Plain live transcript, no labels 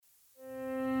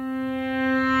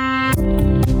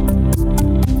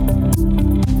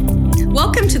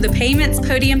the Payments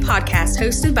Podium podcast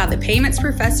hosted by the Payments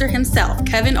Professor himself,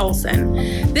 Kevin Olsen.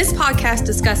 This podcast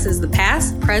discusses the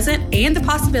past, present, and the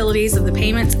possibilities of the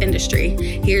payments industry.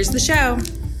 Here's the show.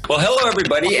 Well, hello,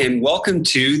 everybody, and welcome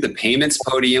to the Payments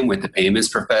Podium with the Payments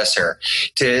Professor.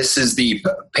 This is the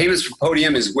Payments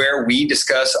Podium is where we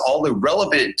discuss all the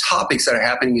relevant topics that are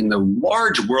happening in the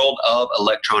large world of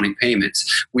electronic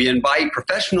payments. We invite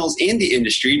professionals in the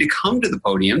industry to come to the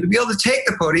podium, to be able to take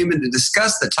the podium and to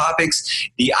discuss the topics,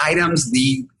 the items,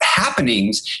 the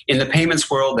happenings in the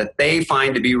payments world that they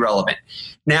find to be relevant.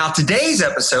 Now, today's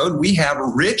episode, we have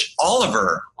Rich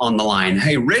Oliver on the line.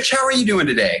 Hey, Rich, how are you doing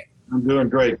today? I'm doing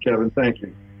great, Kevin. Thank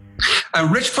you.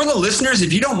 Rich, for the listeners,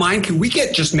 if you don't mind, can we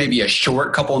get just maybe a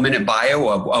short couple of minute bio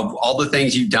of all the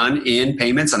things you've done in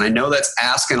payments? And I know that's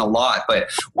asking a lot, but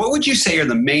what would you say are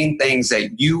the main things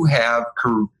that you have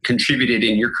contributed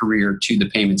in your career to the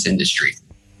payments industry?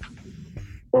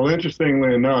 Well,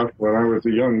 interestingly enough, when I was a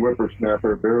young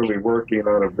whippersnapper, barely working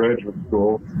out of graduate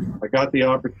school, I got the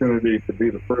opportunity to be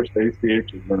the first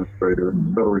ACH administrator at the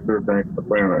Federal Reserve Bank of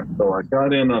Atlanta. So I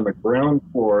got in on the ground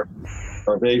floor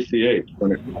of ACH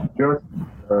when it was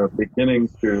just beginning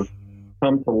to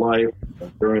come to life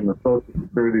during the Social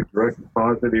Security direct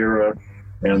deposit era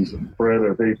and the spread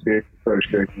of ACH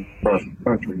associations across the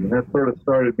country. And that sort of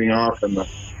started me off in the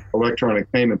electronic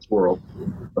payments world.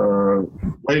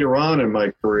 Later on in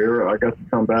my career, I got to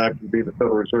come back and be the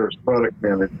Federal Reserve's product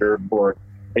manager for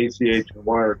ACH and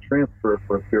wire transfer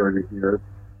for a period of years.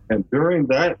 And during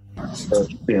that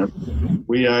stint,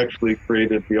 we actually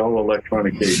created the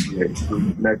all-electronic ACH.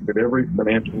 We connected every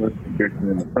financial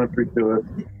institution in the country to it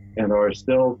and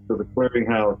ourselves to the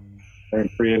clearinghouse and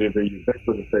created a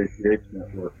ubiquitous ACH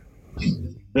network.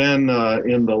 Then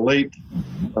in the late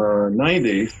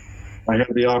 90s, I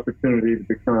had the opportunity to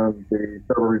become the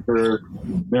Federal Reserve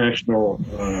National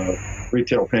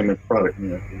Retail Payments Product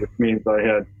Manager, which means I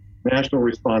had national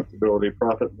responsibility,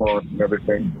 profit and loss, and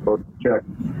everything for both check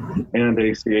and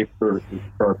ACH services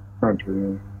across the country.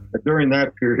 And during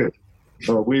that period,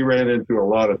 we ran into a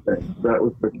lot of things. That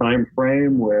was the time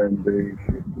frame when the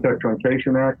Check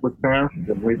Truncation Act was passed,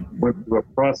 and we went through a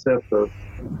process of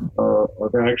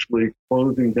actually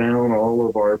closing down all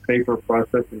of our paper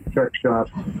processing check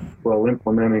shops while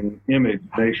implementing image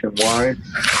nationwide.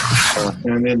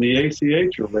 And in the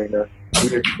ACH arena,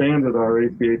 we expanded our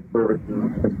ACH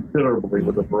services considerably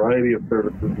with a variety of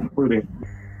services, including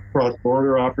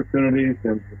cross-border opportunities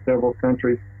into several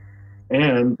countries,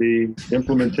 and the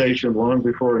implementation long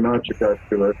before Nacha got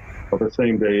to it of a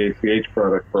same-day ACH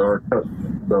product for our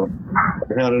customers. So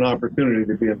I had an opportunity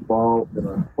to be involved in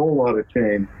a whole lot of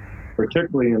change,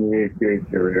 particularly in the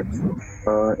ACH area.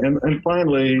 And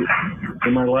finally,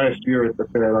 in my last year at the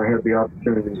Fed, I had the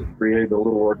opportunity to create a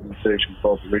little organization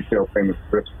called the Retail Payments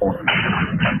Risk Forum,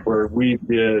 where we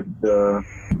did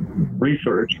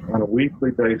research on a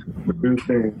weekly basis,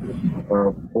 producing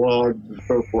blogs and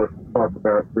so forth to talk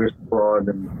about risk, fraud,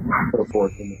 and so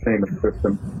forth in the payment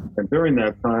system. And during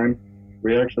that time,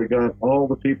 we actually got all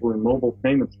the people in mobile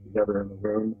payments together in the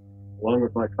room, along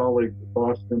with my colleagues at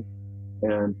Boston,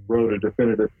 and wrote a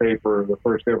definitive paper, the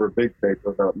first ever big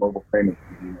paper about mobile payments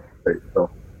in the United States. So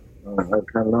I've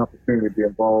had an opportunity to be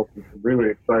involved in some really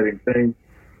exciting things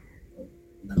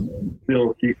and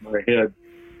still keep my head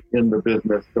in the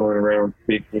business, going around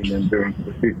speaking and doing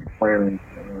strategic planning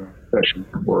sessions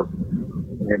for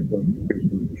financial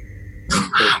institutions.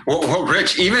 Well,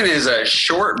 Rich, even as a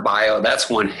short bio, that's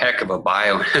one heck of a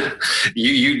bio.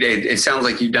 It sounds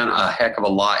like you've done a heck of a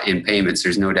lot in payments.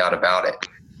 There's no doubt about it.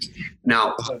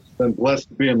 Now, I've been blessed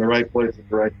to be in the right place at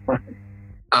the right time.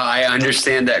 I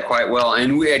understand that quite well.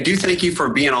 And I do thank you for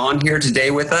being on here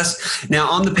today with us. Now,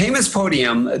 on the Payments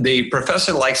Podium, the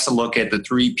professor likes to look at the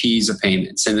 3 Ps of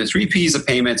payments. And the 3 Ps of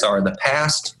payments are the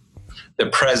past, the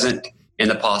present,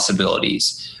 and the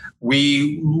possibilities.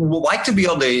 We would like to be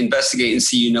able to investigate and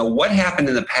see, what happened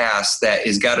in the past that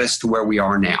has got us to where we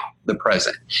are now, the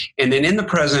present. And then in the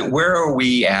present, where are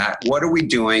we at? What are we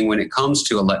doing when it comes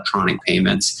to electronic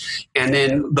payments? And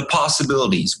then the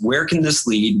possibilities. Where can this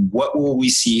lead? What will we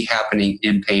see happening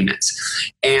in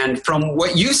payments? And from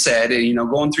what you said,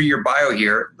 going through your bio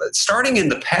here, starting in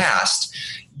the past,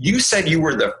 you said you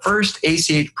were the first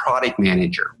ACH product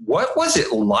manager. What was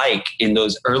it like in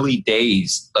those early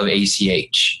days of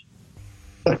ACH?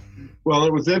 Well,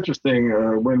 it was interesting.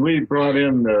 When we brought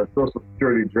in the Social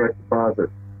Security direct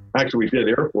deposit, actually we did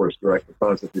Air Force direct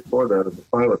deposit before that as a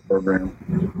pilot program.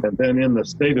 And then in the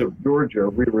state of Georgia,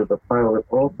 we were the pilot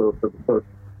also for the Social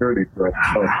Security direct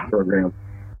deposit program.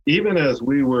 Even as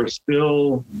we were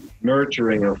still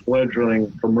nurturing a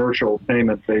fledgling commercial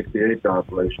payments ACH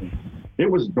operation, it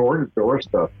was door-to-door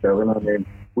stuff, Kevin. I mean,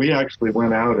 we actually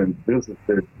went out and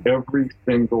visited every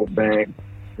single bank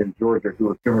in Georgia who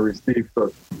was going to receive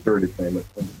Social Security payments.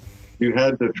 And you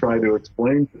had to try to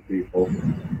explain to people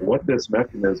what this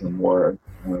mechanism was,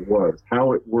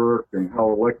 how it worked, and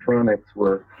how electronics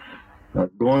were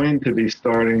going to be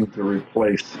starting to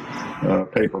replace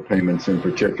paper payments, in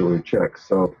particular checks.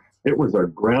 So it was a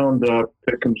ground-up,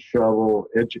 pick and shovel,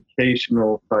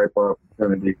 educational type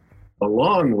opportunity,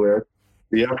 along with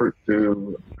the effort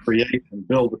to create and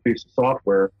build a piece of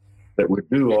software that would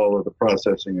do all of the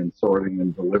processing and sorting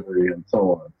and delivery and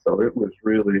so on. So it was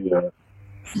really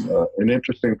an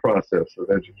interesting process of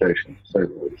education, to say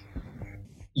the least.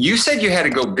 You said you had to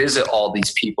go visit all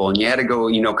these people and you had to go,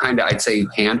 kind of, I'd say,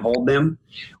 handhold them.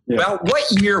 Yeah. About what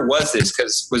year was this?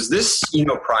 Because was this,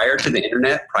 prior to the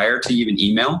internet, prior to even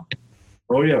email?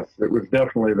 Oh, yes. It was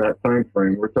definitely that time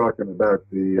frame. We're talking about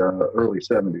the early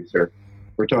 70s here.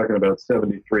 We're talking about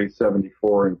 73,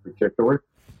 74 in particular,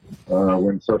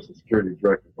 when Social Security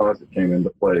direct deposit came into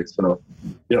play. So,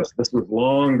 yes, this was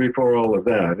long before all of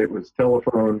that. It was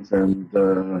telephones and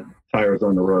tires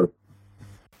on the road.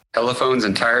 Telephones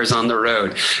and tires on the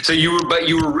road. So you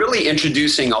were really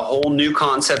introducing a whole new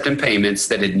concept in payments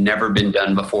that had never been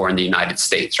done before in the United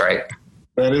States, right?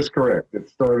 That is correct. It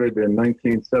started in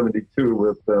 1972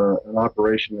 with an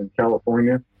operation in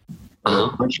California. A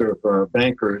bunch of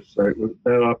bankers.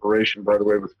 That operation, by the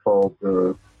way, was called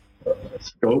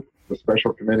SCOPE, the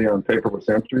Special Committee on Paperless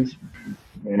Entries.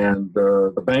 And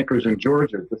the bankers in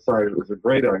Georgia decided it was a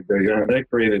great idea, and they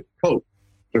created COPE,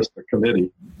 just a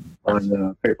committee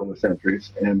on paperless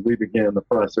entries, and we began the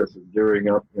process of gearing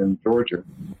up in Georgia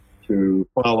to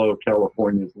follow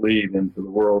California's lead into the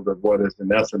world of what is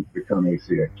in essence become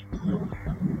ACH.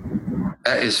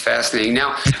 That is fascinating.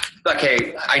 Now,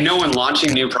 okay, I know in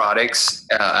launching new products,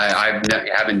 I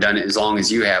haven't done it as long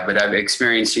as you have, but I've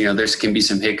experienced, there can be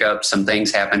some hiccups, some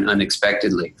things happen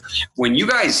unexpectedly. When you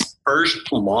guys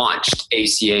first launched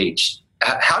ACH,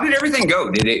 how did everything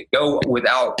go? Did it go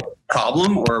without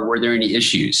problem, or were there any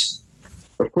issues?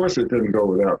 Of course it didn't go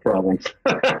without problems.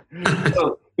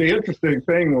 So the interesting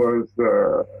thing was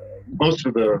most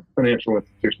of the financial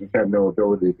institutions had no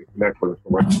ability to connect with us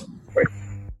electronically. Right?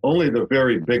 Only the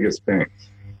very biggest banks.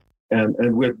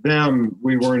 And with them,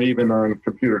 we weren't even on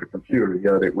computer to computer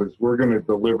yet. It was, we're going to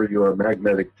deliver you a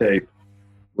magnetic tape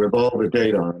with all the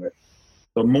data on it.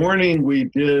 The morning we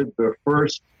did the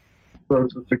first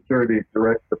Social Security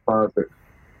direct deposit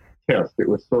test, it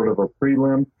was sort of a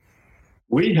prelim.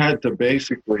 We had to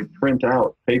basically print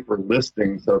out paper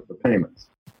listings of the payments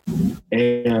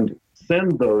and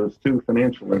send those to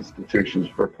financial institutions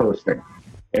for posting.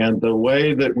 And the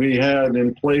way that we had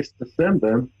in place to send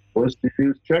them was to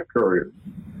use check couriers.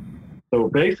 So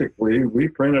basically, we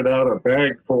printed out a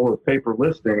bag full of paper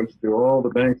listings to all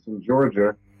the banks in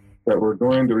Georgia that were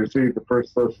going to receive the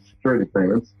first Social Security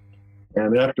payments.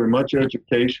 And after much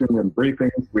education and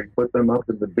briefings, we put them up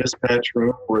in the dispatch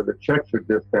room where the checks are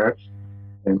dispatched.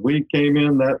 And we came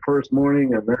in that first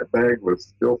morning, and that bag was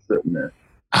still sitting there.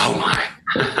 Oh, my.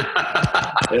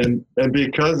 and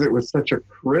because it was such a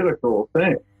critical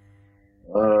thing,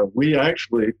 we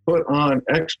actually put on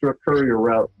extra courier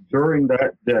routes during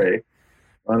that day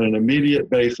on an immediate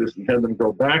basis and had them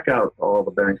go back out to all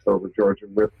the banks over Georgia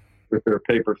with their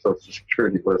paper Social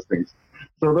Security listings.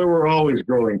 So there were always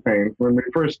growing pains. When we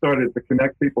first started to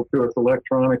connect people to us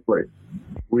electronically,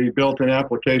 we built an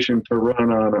application to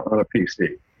run on a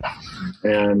PC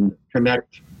and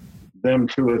connect them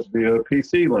to us via a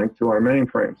PC link to our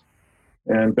mainframes.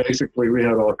 And basically, we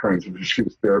had all kinds of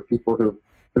issues there. People who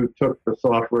took the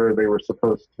software they were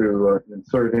supposed to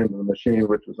insert into the machine,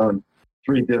 which was on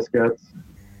 3 diskettes.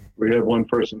 We had one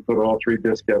person put all 3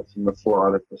 diskettes in the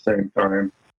slot at the same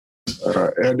time.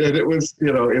 And it was,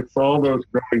 it's all those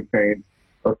growing pains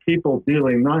of people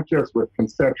dealing not just with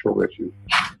conceptual issues,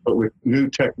 but with new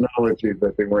technology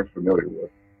that they weren't familiar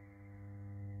with.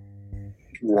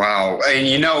 Wow.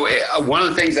 And, one of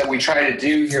the things that we try to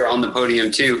do here on the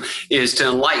podium, too, is to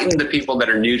enlighten the people that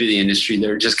are new to the industry that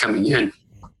are just coming in.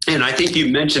 And I think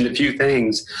you mentioned a few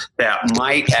things that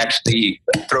might actually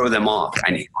throw them off.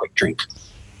 I need a quick drink.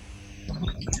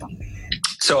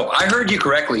 So if I heard you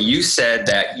correctly, you said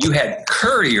that you had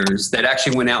couriers that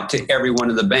actually went out to every one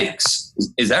of the banks.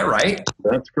 Is that right?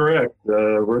 That's correct.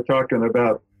 We're talking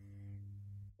about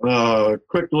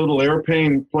quick little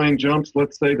airplane jumps,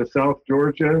 let's say to South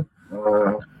Georgia,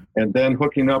 and then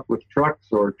hooking up with trucks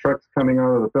or trucks coming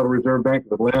out of the Federal Reserve Bank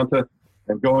of Atlanta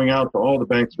and going out to all the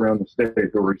banks around the state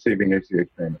who were receiving ACH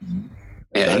payments.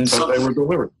 And that's how they were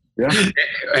delivered. Yeah.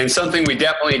 And something we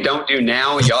definitely don't do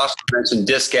now. You also mentioned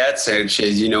diskettes, which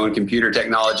is, in computer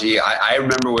technology. I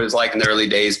remember what it was like in the early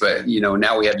days, but,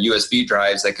 now we have USB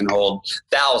drives that can hold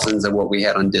thousands of what we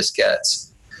had on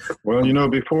diskettes. Well,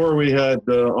 before we had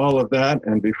all of that,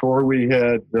 and before we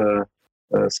had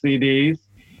CDs,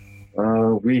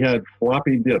 we had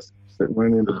floppy disks that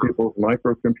went into people's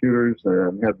microcomputers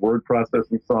and had word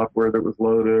processing software that was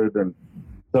loaded and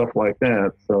stuff like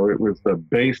that. So it was the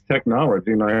base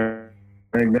technology,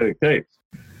 magnetic tapes,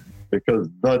 because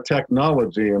the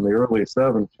technology in the early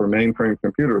 70s for mainframe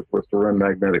computers was to run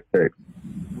magnetic tapes.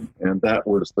 And that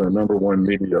was the number one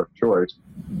media of choice.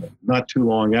 Not too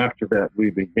long after that, we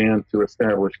began to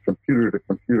establish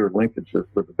computer-to-computer linkages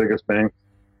with the biggest banks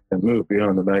and move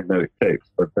beyond the magnetic tapes.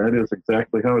 But that is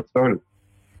exactly how it started.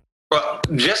 Well,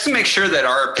 just to make sure that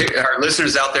our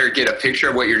listeners out there get a picture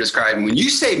of what you're describing, when you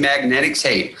say magnetic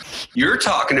tape, you're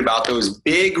talking about those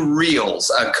big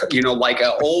reels, like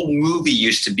an old movie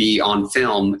used to be on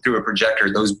film through a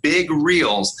projector, those big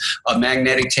reels of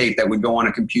magnetic tape that would go on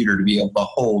a computer to be able to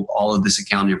hold all of this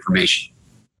account information.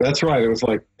 That's right. It was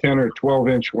like 10 or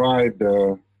 12-inch wide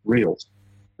reels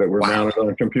that were mounted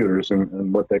on computers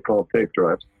and what they called tape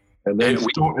drives. And then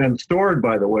stored,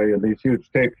 by the way, in these huge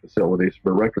tape facilities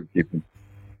for record keeping.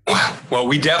 Wow. Well,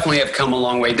 we definitely have come a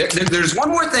long way. There's one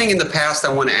more thing in the past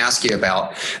I want to ask you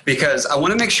about, because I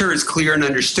want to make sure it's clear and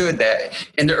understood that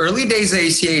in the early days of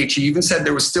ACH, you even said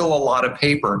there was still a lot of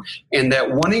paper, and that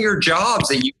one of your jobs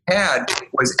that you had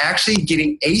was actually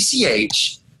getting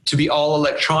ACH to be all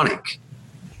electronic.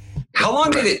 How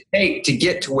long did it take to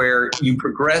get to where you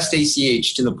progressed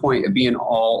ACH to the point of being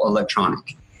all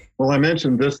electronic? Well, I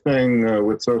mentioned this thing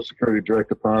with Social Security direct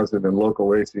deposit and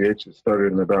local ACH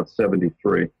started in about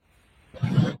 73.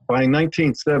 By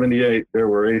 1978, there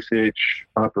were ACH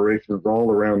operations all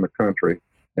around the country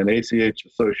and ACH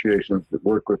associations that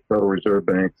work with Federal Reserve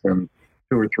banks and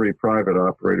 2 or 3 private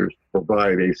operators to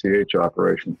provide ACH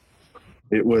operations.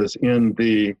 It was in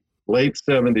the late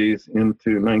 70s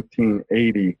into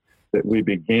 1980 that we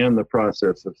began the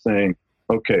process of saying,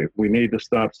 okay, we need to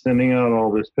stop sending out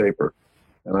all this paper.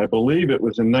 And I believe it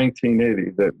was in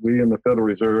 1980 that we in the Federal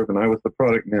Reserve, and I was the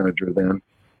product manager then,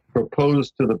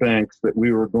 proposed to the banks that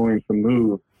we were going to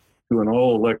move to an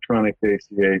all-electronic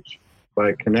ACH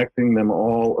by connecting them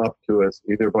all up to us,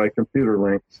 either by computer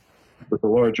links with the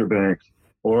larger banks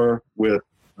or with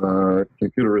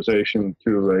computerization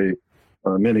to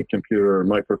a mini computer or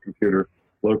microcomputer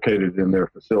located in their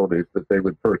facilities that they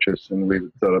would purchase, and we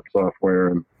would set up software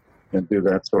and do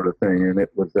that sort of thing. And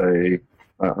it was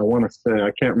I want to say, I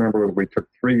can't remember whether we took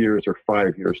 3 years or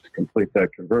 5 years to complete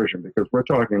that conversion, because we're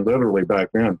talking literally back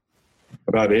then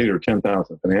about 8,000 or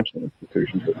 10,000 financial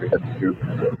institutions that we had to do.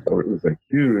 So it was a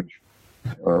huge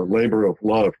labor of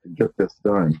love to get this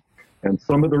done. And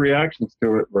some of the reactions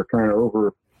to it were kind of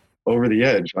over the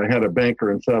edge. I had a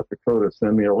banker in South Dakota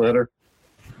send me a letter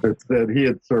that said he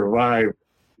had survived.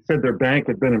 He said their bank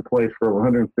had been in place for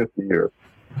 150 years.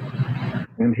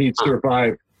 And he'd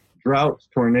survived droughts,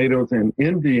 tornadoes, and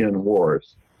Indian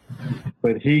wars.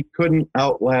 But he couldn't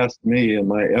outlast me in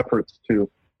my efforts to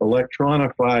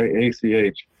electronify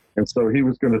ACH. And so he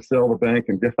was going to sell the bank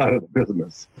and get out of the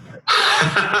business.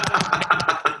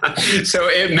 So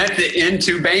it meant the end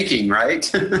to banking,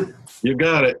 right? You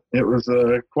got it. It was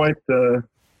quite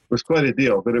a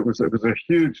deal, but it was a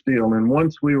huge deal. And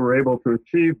once we were able to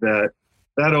achieve that,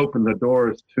 that opened the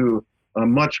doors to a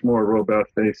much more robust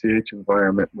ACH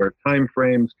environment where time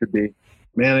frames could be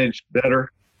managed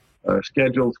better,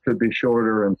 schedules could be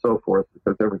shorter, and so forth,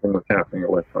 because everything was happening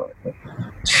electronically.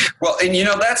 Well, and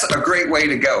that's a great way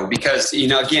to go, because,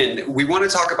 again, we want to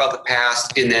talk about the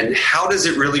past and then how does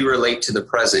it really relate to the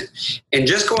present? And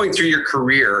just going through your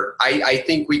career, I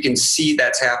think we can see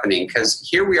that's happening, because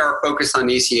here we are focused on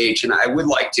ACH, and I would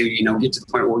like to, get to the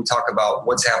point where we talk about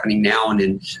what's happening now and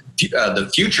in the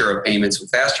future of payments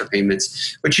with faster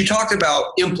payments. But you talked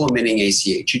about implementing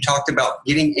ACH. You talked about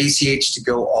getting ACH to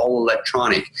go all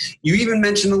electronic. You even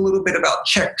mentioned a little bit about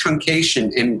check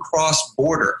truncation and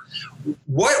cross-border.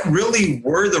 What really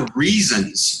were the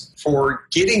reasons for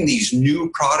getting these new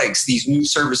products, these new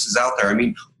services out there? I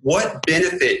mean, what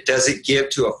benefit does it give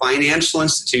to a financial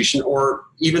institution or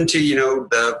even to,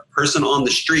 the person on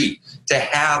the street to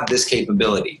have this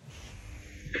capability?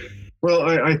 Well,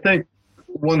 I think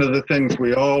one of the things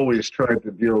we always tried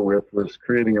to deal with was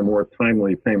creating a more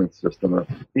timely payment system.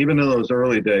 Even in those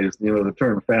early days, the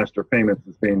term faster payments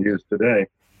is being used today,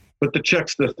 but the check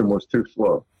system was too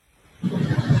slow.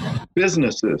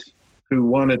 Businesses who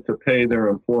wanted to pay their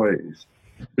employees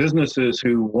businesses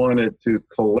who wanted to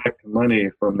collect money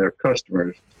from their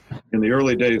customers. In the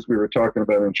early days, we were talking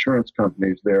about insurance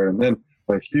companies there, and then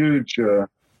a huge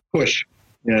push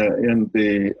in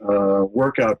the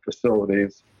workout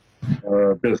facilities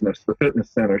business, the fitness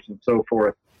centers and so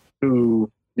forth,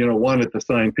 who wanted to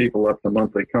sign people up to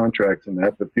monthly contracts and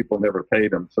that, but people never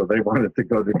paid them, so they wanted to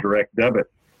go to direct debit.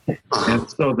 And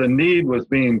so the need was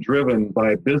being driven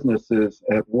by businesses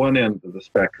at one end of the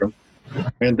spectrum.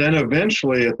 And then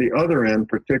eventually at the other end,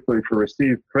 particularly for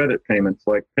received credit payments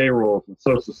like payrolls and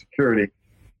Social Security,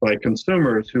 by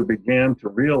consumers who began to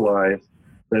realize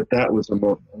that that was a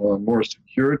more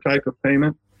secure type of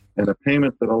payment, and a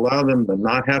payment that allowed them to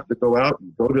not have to go out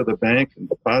and go to the bank and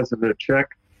deposit a check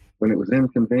when it was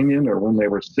inconvenient, or when they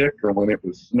were sick, or when it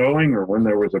was snowing, or when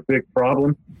there was a big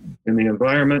problem in the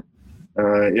environment.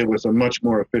 It was a much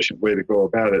more efficient way to go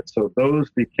about it. So those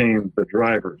became the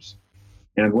drivers.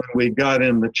 And when we got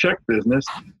in the check business,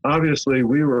 obviously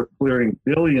we were clearing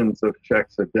billions of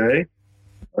checks a day.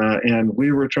 And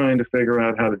we were trying to figure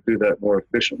out how to do that more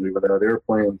efficiently without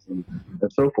airplanes and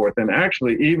so forth. And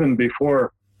actually, even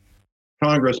before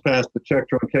Congress passed the Check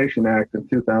Truncation Act in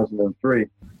 2003,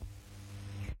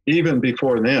 even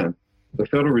before then, the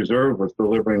Federal Reserve was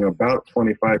delivering about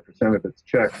 25% of its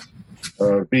checks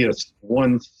via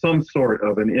some sort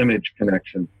of an image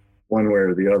connection, one way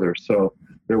or the other. So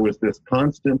there was this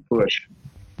constant push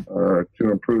to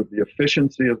improve the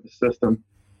efficiency of the system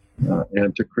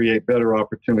and to create better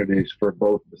opportunities for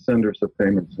both the senders of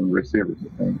payments and the receivers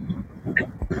of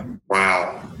payments.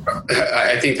 Wow.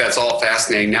 I think that's all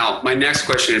fascinating. Now, my next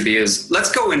question would be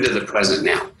let's go into the present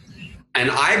now. And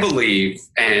I believe,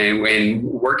 and when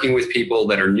working with people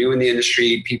that are new in the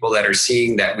industry, people that are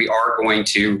seeing that we are going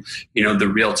to,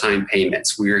 the real-time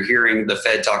payments. We are hearing the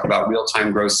Fed talk about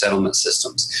real-time gross settlement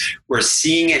systems. We're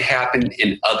seeing it happen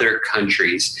in other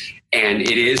countries, and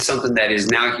it is something that is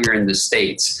now here in the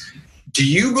States. Do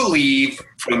you believe,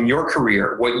 from your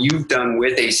career, what you've done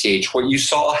with ACH, what you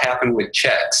saw happen with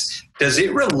checks, does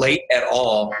it relate at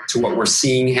all to what we're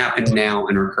seeing happen now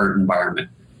in our current environment?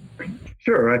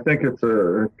 Sure. I think it's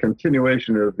a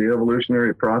continuation of the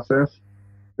evolutionary process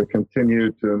to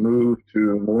continue to move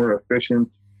to more efficient,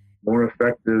 more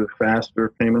effective,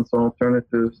 faster payments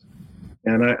alternatives.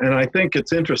 And I think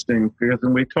it's interesting because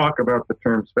when we talk about the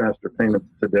terms faster payments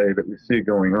today that we see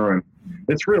going on,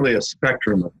 it's really a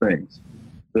spectrum of things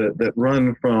that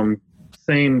run from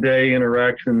same-day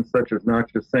interactions, such as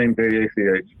not just same-day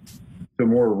ACH, to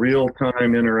more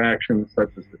real-time interactions,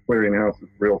 such as the clearinghouse's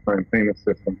real-time payment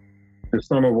system, to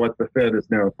some of what the Fed is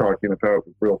now talking about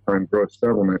with real-time gross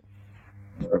settlement.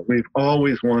 We've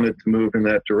always wanted to move in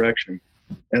that direction.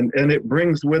 And it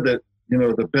brings with it,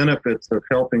 the benefits of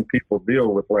helping people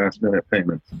deal with last-minute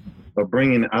payments, of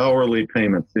bringing hourly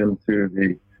payments into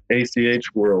the ACH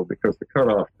world, because the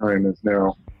cutoff time is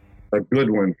now a good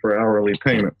one for hourly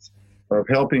payments, of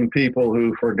helping people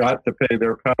who forgot to pay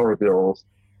their power bills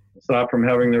stop from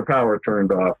having their power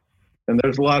turned off. And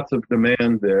there's lots of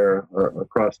demand there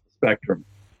across the spectrum.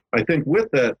 I think with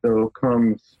that, though,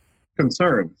 comes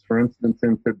concerns. For instance,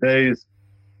 in today's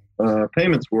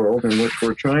payments world, in which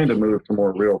we're trying to move to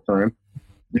more real time,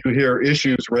 you hear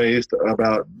issues raised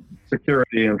about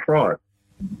security and fraud.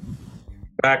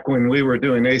 Back when we were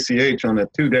doing ACH on a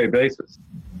 2-day basis,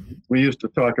 we used to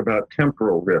talk about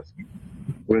temporal risk,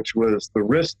 which was the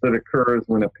risk that occurs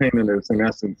when a payment is in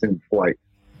essence in flight.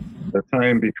 The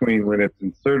time between when it's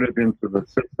inserted into the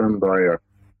system by a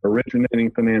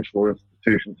originating financial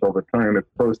institution till the time it's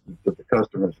posted to the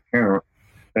customer's account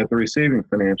at the receiving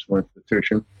financial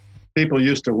institution. People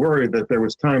used to worry that there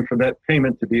was time for that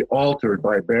payment to be altered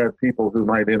by bad people who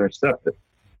might intercept it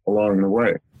along the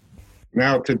way.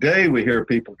 Now, today we hear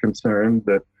people concerned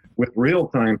that with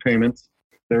real-time payments,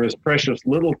 there is precious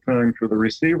little time for the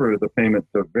receiver of the payment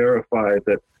to verify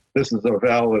that this is a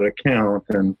valid account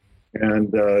and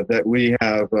that we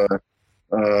have,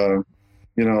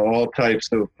 all types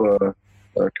of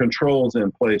controls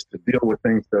in place to deal with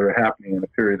things that are happening in a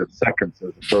period of seconds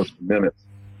as opposed to minutes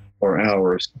or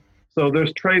hours. So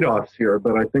there's trade-offs here,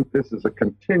 but I think this is a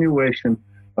continuation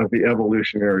of the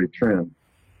evolutionary trend.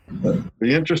 The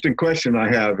interesting question I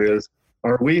have is,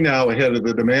 are we now ahead of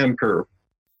the demand curve?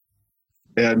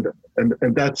 And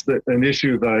that's an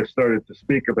issue that I've started to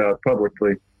speak about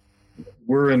publicly.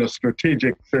 We're in a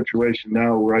strategic situation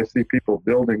now where I see people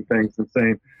building things and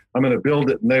saying, I'm going to build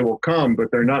it and they will come,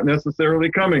 but they're not necessarily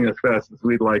coming as fast as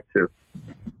we'd like to.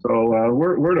 So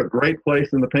we're at a great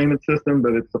place in the payment system,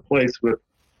 but it's a place with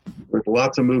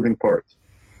lots of moving parts.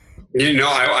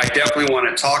 I definitely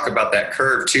want to talk about that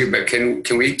curve too, but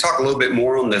can we talk a little bit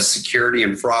more on the security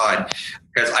and fraud?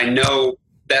 Because I know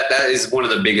that is one of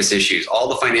the biggest issues. All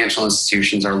the financial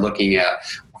institutions are looking at,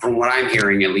 from what I'm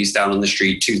hearing, at least out on the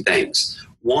street, two things.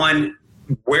 One,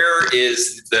 where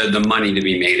is the money to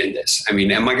be made in this? I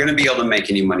mean, am I going to be able to make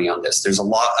any money on this? There's a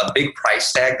big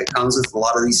price tag that comes with a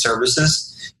lot of these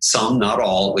services, some, not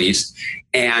all at least.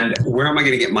 And where am I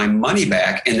going to get my money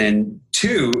back? And then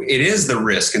two, it is the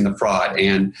risk and the fraud.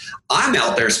 And I'm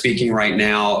out there speaking right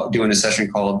now, doing a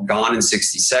session called Gone in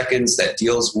 60 Seconds that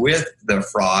deals with the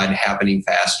fraud happening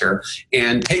faster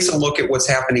and takes a look at what's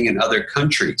happening in other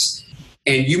countries.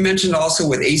 And you mentioned also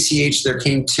with ACH, there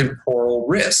came temporal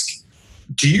risk.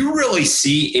 Do you really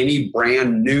see any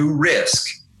brand new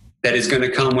risk that is going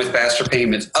to come with faster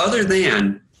payments other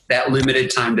than that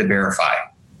limited time to verify?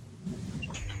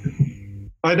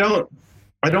 I don't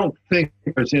think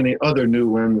there's any other new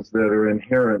ones that are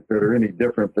inherent that are any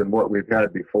different than what we've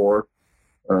had before.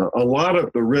 A lot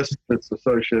of the risk that's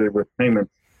associated with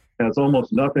payments has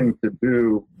almost nothing to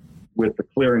do with the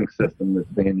clearing system that's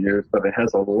being used, but it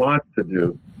has a lot to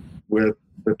do with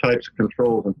the types of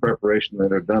controls and preparation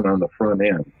that are done on the front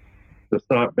end to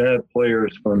stop bad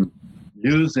players from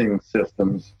using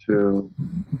systems to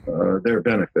their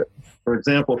benefit. For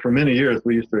example, for many years,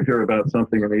 we used to hear about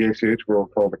something in the ACH world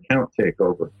called account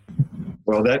takeover.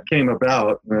 Well, that came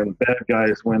about when bad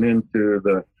guys went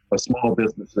into a small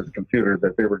business's computer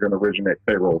that they were going to originate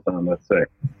payrolls on, let's say.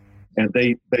 And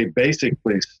they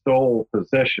basically stole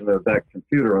possession of that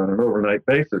computer on an overnight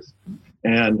basis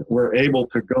and were able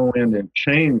to go in and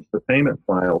change the payment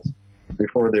files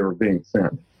before they were being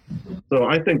sent. So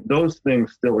I think those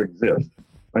things still exist.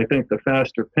 I think the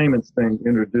faster payments thing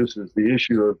introduces the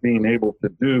issue of being able to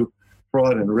do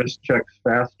fraud and risk checks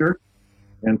faster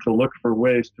and to look for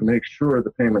ways to make sure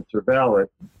the payments are valid.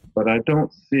 But I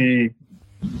don't see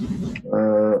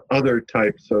other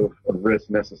types of risk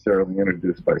necessarily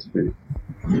introduced by speed.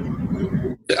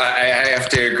 I have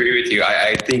to agree with you.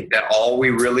 I think that all we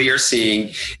really are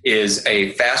seeing is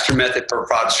a faster method for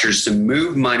fraudsters to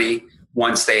move money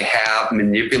once they have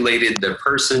manipulated the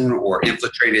person or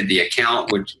infiltrated the account,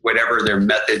 which whatever their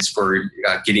methods for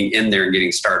getting in there and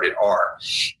getting started are.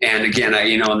 And again,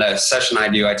 in the session I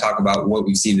do, I talk about what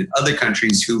we've seen in other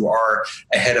countries who are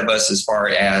ahead of us as far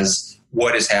as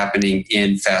what is happening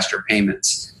in faster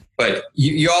payments. But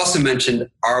you also mentioned,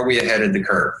 are we ahead of the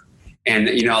curve? And,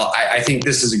 I think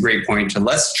this is a great point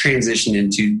let's transition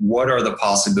into what are the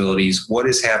possibilities, what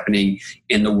is happening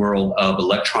in the world of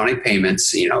electronic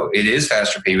payments. It is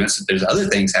faster payments, but there's other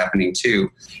things happening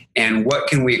too. And what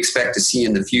can we expect to see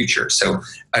in the future? So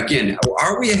again,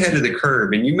 are we ahead of the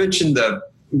curve? And you mentioned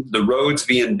the roads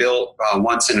being built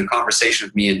once in a conversation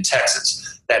with me in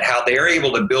Texas, that how they're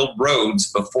able to build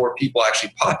roads before people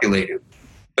actually populate them.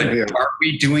 But are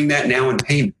we doing that now in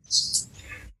payments?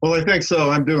 Well, I think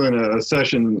so. I'm doing a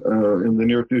session in the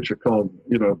near future called,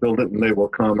 Build It and They Will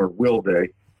Come, or Will They.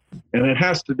 And it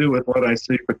has to do with what I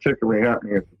see particularly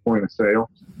happening at the point of sale.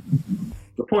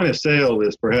 The point of sale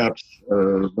is perhaps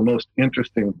the most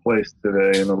interesting place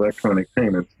today in electronic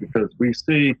payments because we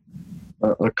see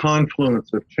a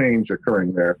confluence of change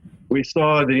occurring there. We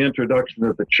saw the introduction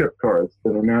of the chip cards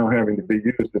that are now having to be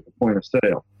used at the point of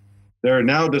sale. There are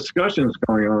now discussions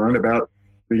going on about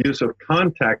the use of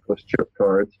contactless chip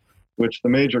cards, which the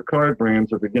major card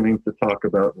brands are beginning to talk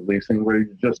about releasing, where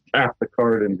you just tap the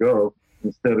card and go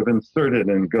instead of insert it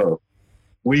and go.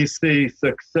 We see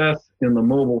success in the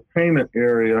mobile payment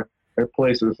area at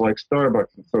places like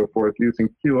Starbucks and so forth using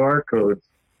QR codes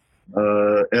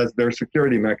as their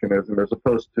security mechanism as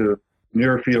opposed to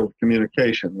near-field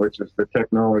communication, which is the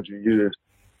technology used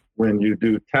when you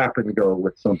do tap and go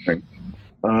with something.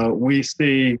 We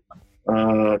see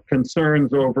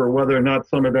concerns over whether or not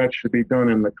some of that should be done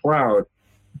in the cloud.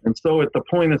 And so at the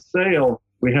point of sale,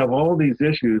 we have all these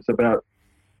issues about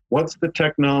what's the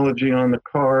technology on the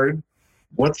card,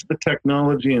 what's the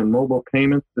technology in mobile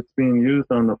payments that's being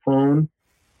used on the phone,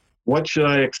 what should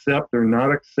I accept or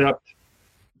not accept,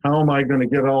 how am I going to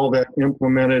get all that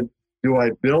implemented, do I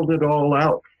build it all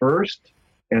out first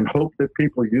and hope that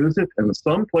people use it? And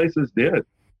some places did.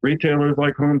 Retailers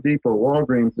like Home Depot,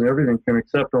 Walgreens, and everything can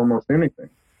accept almost anything.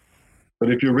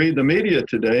 But if you read the media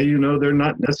today, they're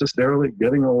not necessarily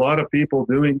getting a lot of people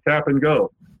doing tap and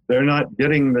go. They're not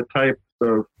getting the types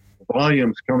of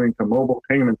volumes coming to mobile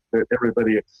payments that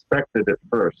everybody expected at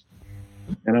first.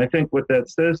 And I think what that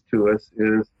says to us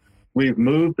is we've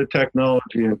moved the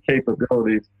technology and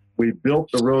capabilities. We've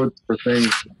built the roads for things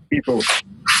that people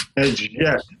as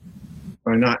yet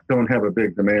don't have a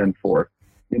big demand for.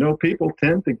 People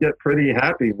tend to get pretty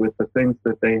happy with the things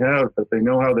that they have, that they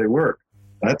know how they work.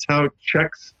 That's how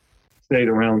checks stayed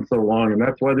around so long, and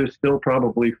that's why there's still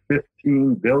probably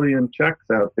 15 billion checks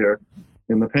out there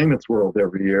in the payments world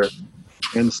every year.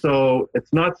 And so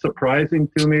it's not surprising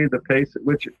to me the pace at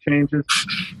which it changes,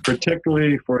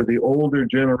 particularly for the older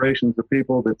generations of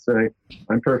people that say,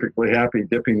 I'm perfectly happy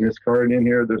dipping this card in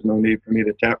here. There's no need for me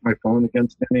to tap my phone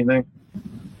against anything.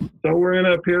 So we're in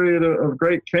a period of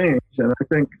great change. And I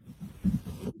think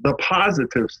the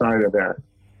positive side of that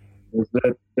is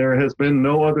that there has been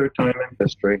no other time in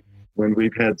history when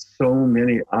we've had so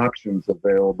many options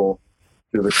available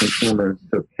to the consumers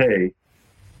to pay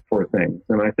for things.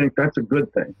 And I think that's a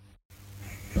good thing.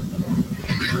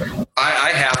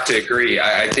 I have to agree.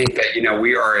 I think that,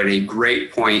 we are at a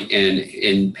great point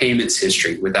in payments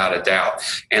history, without a doubt.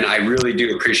 And I really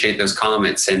do appreciate those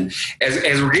comments. And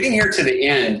as we're getting here to the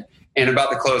end and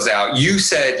about to close out, you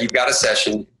said you've got a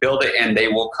session, build it and they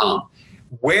will come.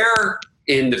 Where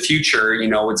in the future,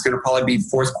 it's going to probably be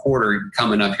fourth quarter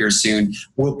coming up here soon,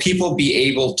 will people be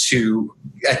able to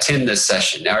attend this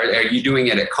session? Are you doing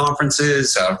it at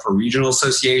conferences, for regional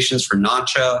associations, for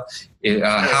NACHA?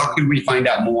 How can we find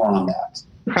out more on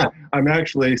that? I'm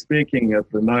actually speaking at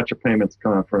the NACHA Payments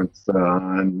Conference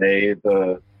on May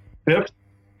the 5th,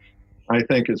 I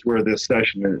think is where this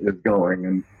session is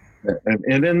going.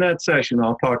 And in that session,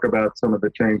 I'll talk about some of the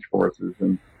change forces.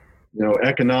 And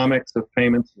economics of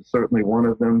payments is certainly one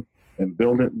of them, and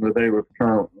build it and they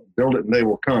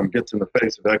will come gets in the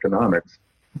face of economics,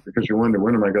 because you wonder,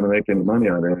 when am I going to make any money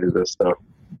on any of this stuff?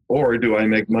 Or do I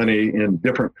make money in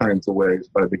different kinds of ways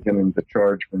by beginning to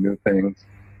charge for new things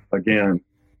again?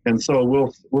 And so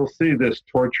we'll see this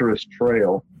torturous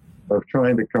trail of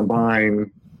trying to combine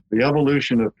the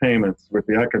evolution of payments with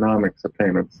the economics of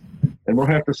payments, and we'll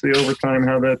have to see over time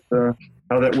how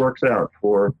that works out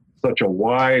for such a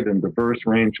wide and diverse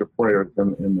range of players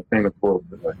in the payment world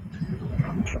today.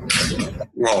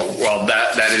 Well,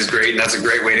 that is great. And that's a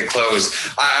great way to close.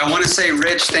 I want to say,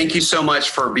 Rich, thank you so much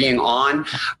for being on.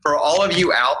 For all of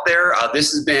you out there,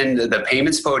 this has been the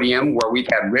Payments Podium, where we've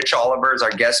had Rich Oliver as our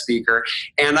guest speaker.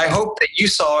 And I hope that you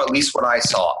saw at least what I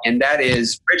saw. And that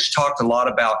is, Rich talked a lot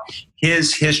about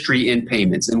his history in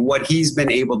payments and what he's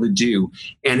been able to do,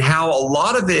 and how a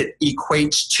lot of it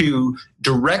equates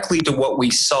directly to what we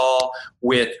saw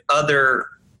with other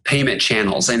payment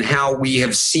channels and how we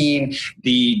have seen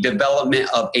the development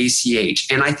of ACH.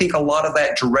 And I think a lot of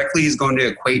that directly is going to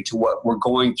equate to what we're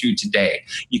going through today.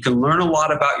 You can learn a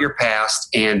lot about your past,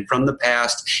 and from the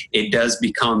past, it does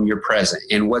become your present.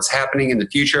 And what's happening in the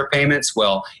future of payments,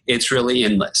 well, it's really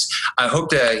endless. I hope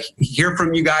to hear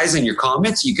from you guys in your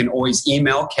comments. You can always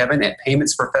email Kevin at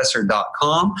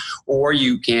paymentsprofessor.com, or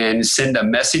you can send a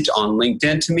message on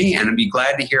LinkedIn to me, and I'd be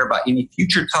glad to hear about any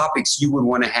future topics you would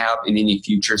want to have in any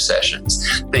future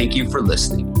sessions. Thank you for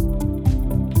listening.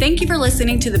 Thank you for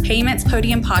listening to the Payments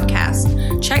Podium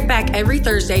podcast. Check back every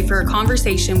Thursday for a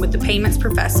conversation with the Payments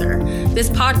Professor. This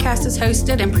podcast is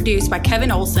hosted and produced by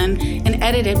Kevin Olsen and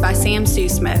edited by Sam Sue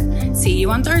Smith. See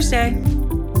you on Thursday.